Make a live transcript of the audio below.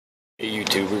Hey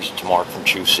YouTubers, it's Mark from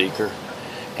TruthSeeker,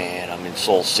 and I'm in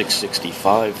Sol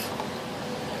 665,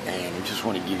 and I just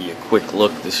want to give you a quick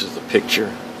look. This is the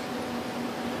picture.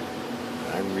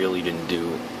 I really didn't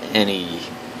do any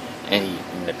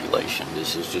manipulation.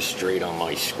 This is just straight on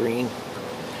my screen.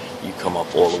 You come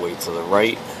up all the way to the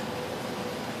right,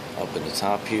 up in the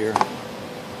top here,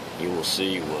 you will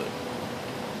see what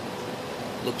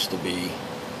looks to be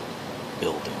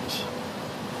buildings.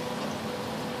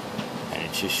 And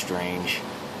it's just strange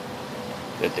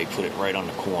that they put it right on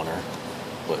the corner,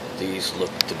 but these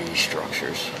look to be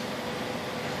structures.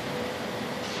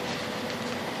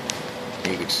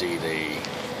 You can see they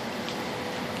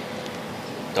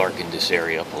darkened this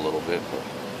area up a little bit, but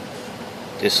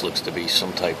this looks to be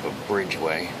some type of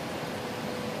bridgeway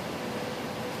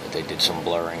that they did some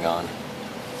blurring on.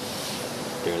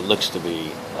 There looks to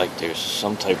be like there's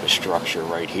some type of structure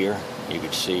right here. You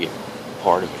can see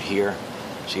part of it here.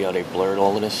 See how they blurred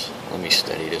all of this? Let me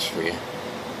steady this for you.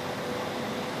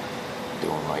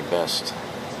 Doing my best.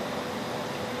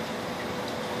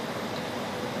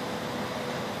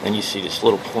 Then you see this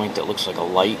little point that looks like a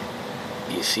light.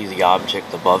 You see the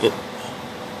object above it.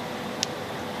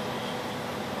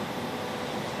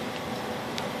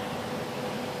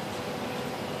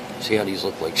 See how these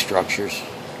look like structures?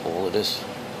 All of this.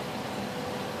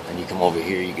 And you come over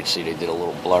here, you can see they did a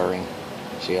little blurring.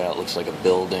 See how it looks like a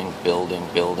building.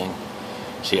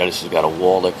 See how this has got a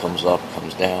wall that comes up,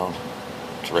 comes down.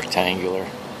 It's rectangular.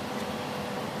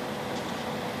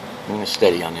 I'm going to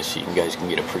steady on this so you guys can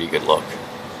get a pretty good look.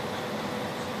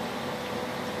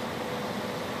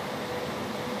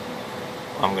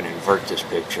 I'm going to invert this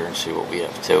picture and see what we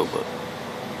have too, but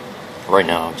right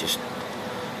now this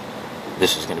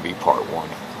is going to be part one.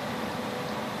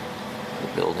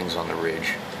 The buildings on the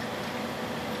ridge.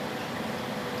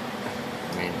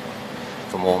 I mean,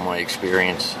 from all my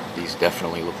experience, these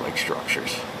definitely look like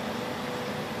structures.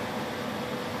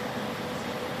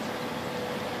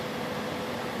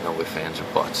 No ifs, ands, or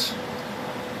buts.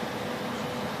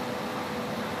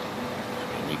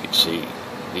 And you can see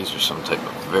these are some type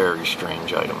of very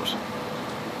strange items.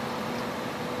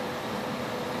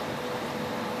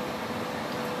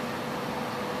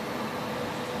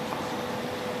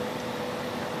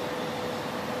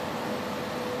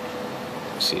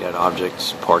 See that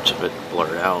object, parts of it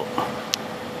blurred out.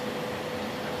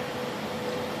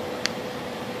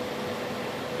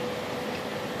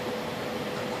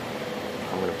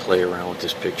 I'm going to play around with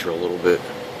this picture a little bit,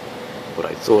 but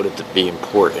I thought it to be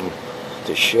important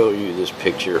to show you this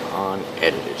picture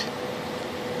unedited.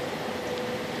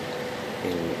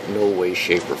 In no way,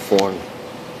 shape, or form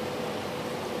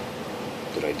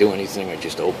did I do anything. I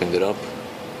just opened it up.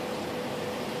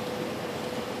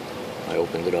 I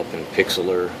opened it up in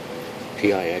Pixlr,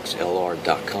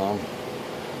 pixlr.com.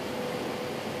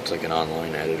 It's like an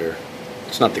online editor.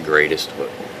 It's not the greatest, but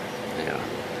yeah.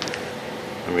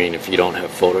 I mean, if you don't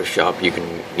have Photoshop, you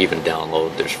can even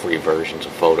download. There's free versions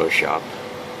of Photoshop,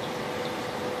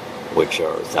 which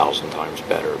are 1,000 times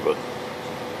better. But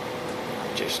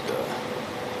just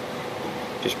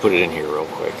put it in here real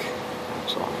quick.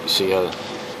 So you see how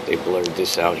they blurred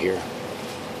this out here?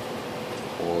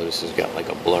 All of this has got like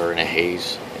a blur and a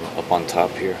haze up on top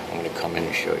here. I'm going to come in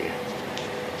and show you.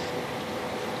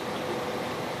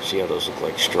 See how those look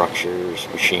like structures,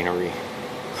 machinery,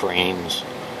 cranes.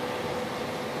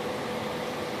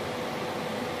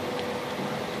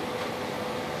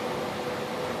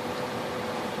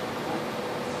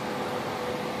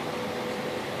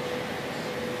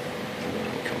 Let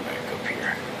me come back up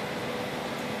here.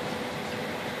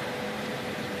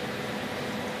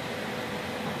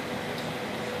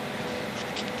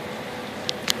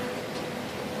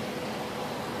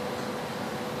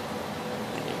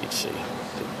 See that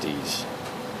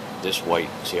this white,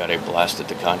 see how they blasted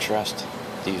the contrast?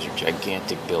 These are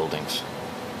gigantic buildings.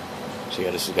 See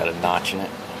how this has got a notch in it?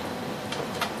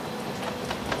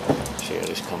 See how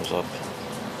this comes up?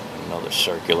 Another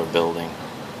circular building.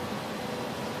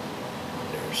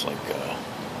 There's like a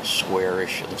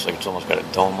squarish, it looks like it's almost got a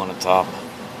dome on the top.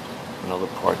 Another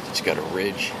part that's got a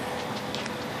ridge.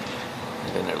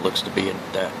 And then there looks to be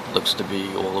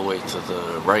all the way to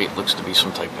the right, looks to be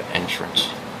some type of entrance.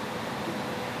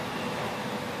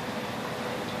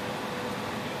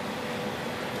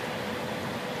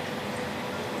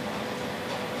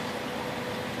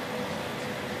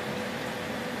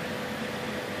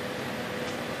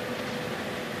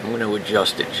 I'm going to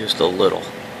adjust it just a little.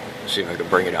 See if I can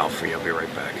bring it out for you. I'll be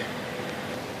right back.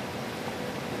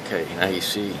 Okay, now you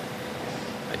see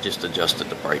I just adjusted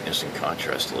the brightness and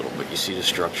contrast a little bit. You see the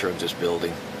structure of this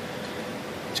building?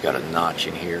 It's got a notch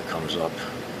in here, comes up.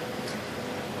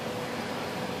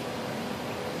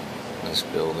 this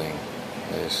building,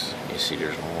 this. You see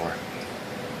there's more.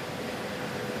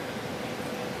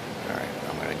 Alright,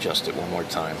 I'm going to adjust it one more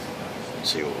time and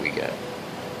see what we get.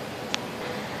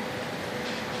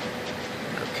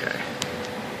 Okay.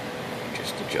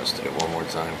 Just adjusted it one more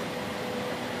time.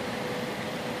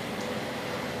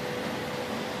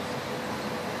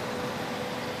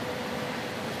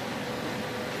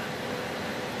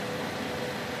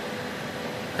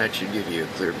 That should give you a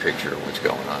clear picture of what's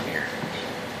going on here.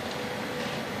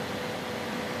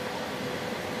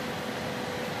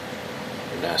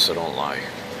 NASA don't lie.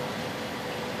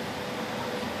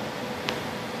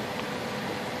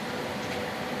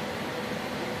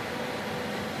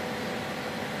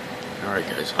 Alright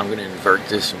guys, I'm going to invert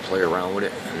this and play around with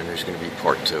it, and then there's going to be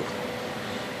part 2.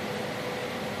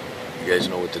 You guys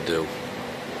know what to do.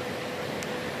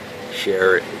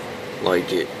 Share it,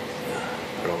 like it.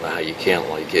 I don't know how you can't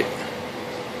like it.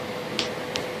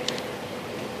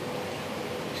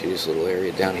 See this little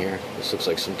area down here? This looks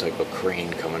like some type of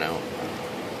crane coming out.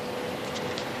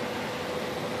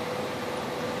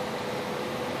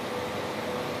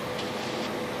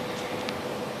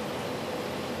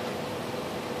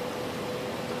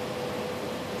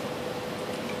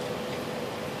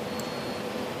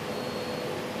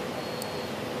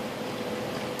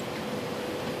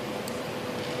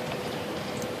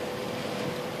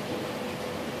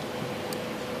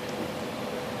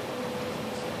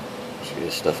 See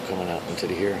this stuff coming out into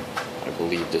here? I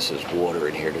believe this is water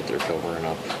in here that they're covering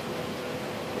up.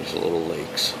 These little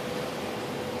lakes.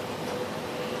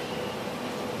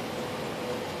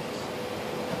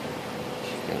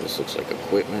 Yeah, this looks like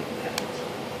equipment.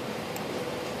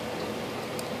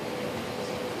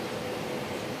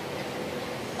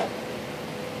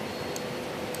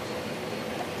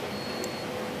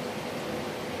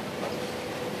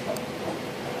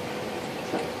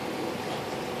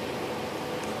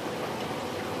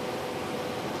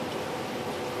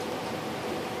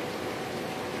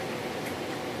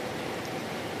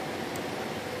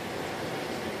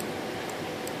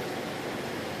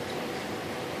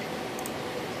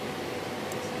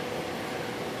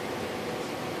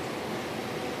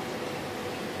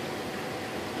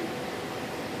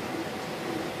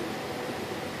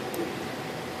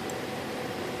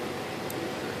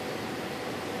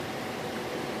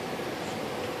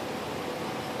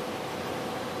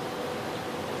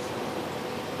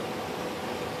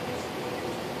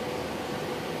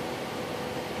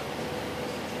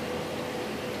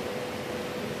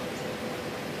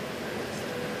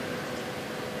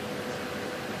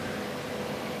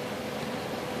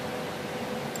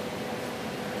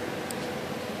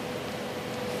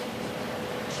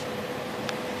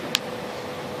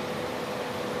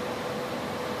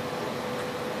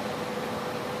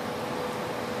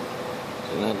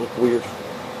 Doesn't that look weird?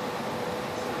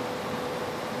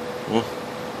 Huh?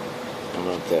 How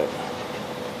about that?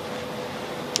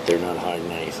 They're not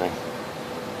hiding anything.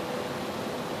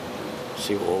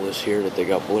 See all this here that they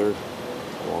got blurred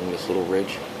along this little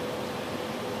ridge?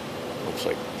 Looks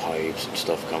like pipes and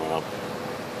stuff coming up.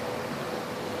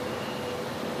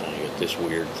 Now you got this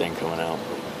weird thing coming out.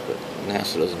 But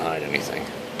NASA doesn't hide anything.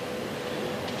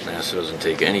 NASA doesn't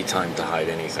take any time to hide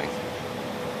anything.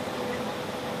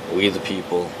 We the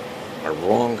people are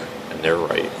wrong and they're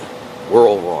right. We're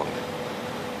all wrong.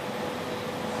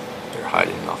 They're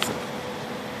hiding nothing.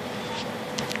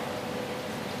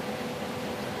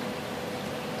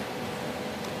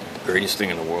 The greatest thing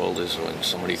in the world is when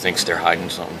somebody thinks they're hiding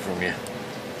something from you.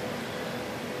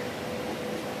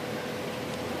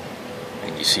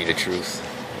 And you see the truth.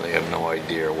 They have no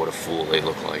idea what a fool they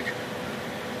look like.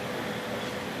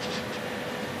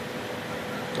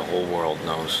 The whole world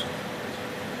knows.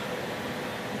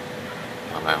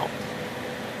 I'm out.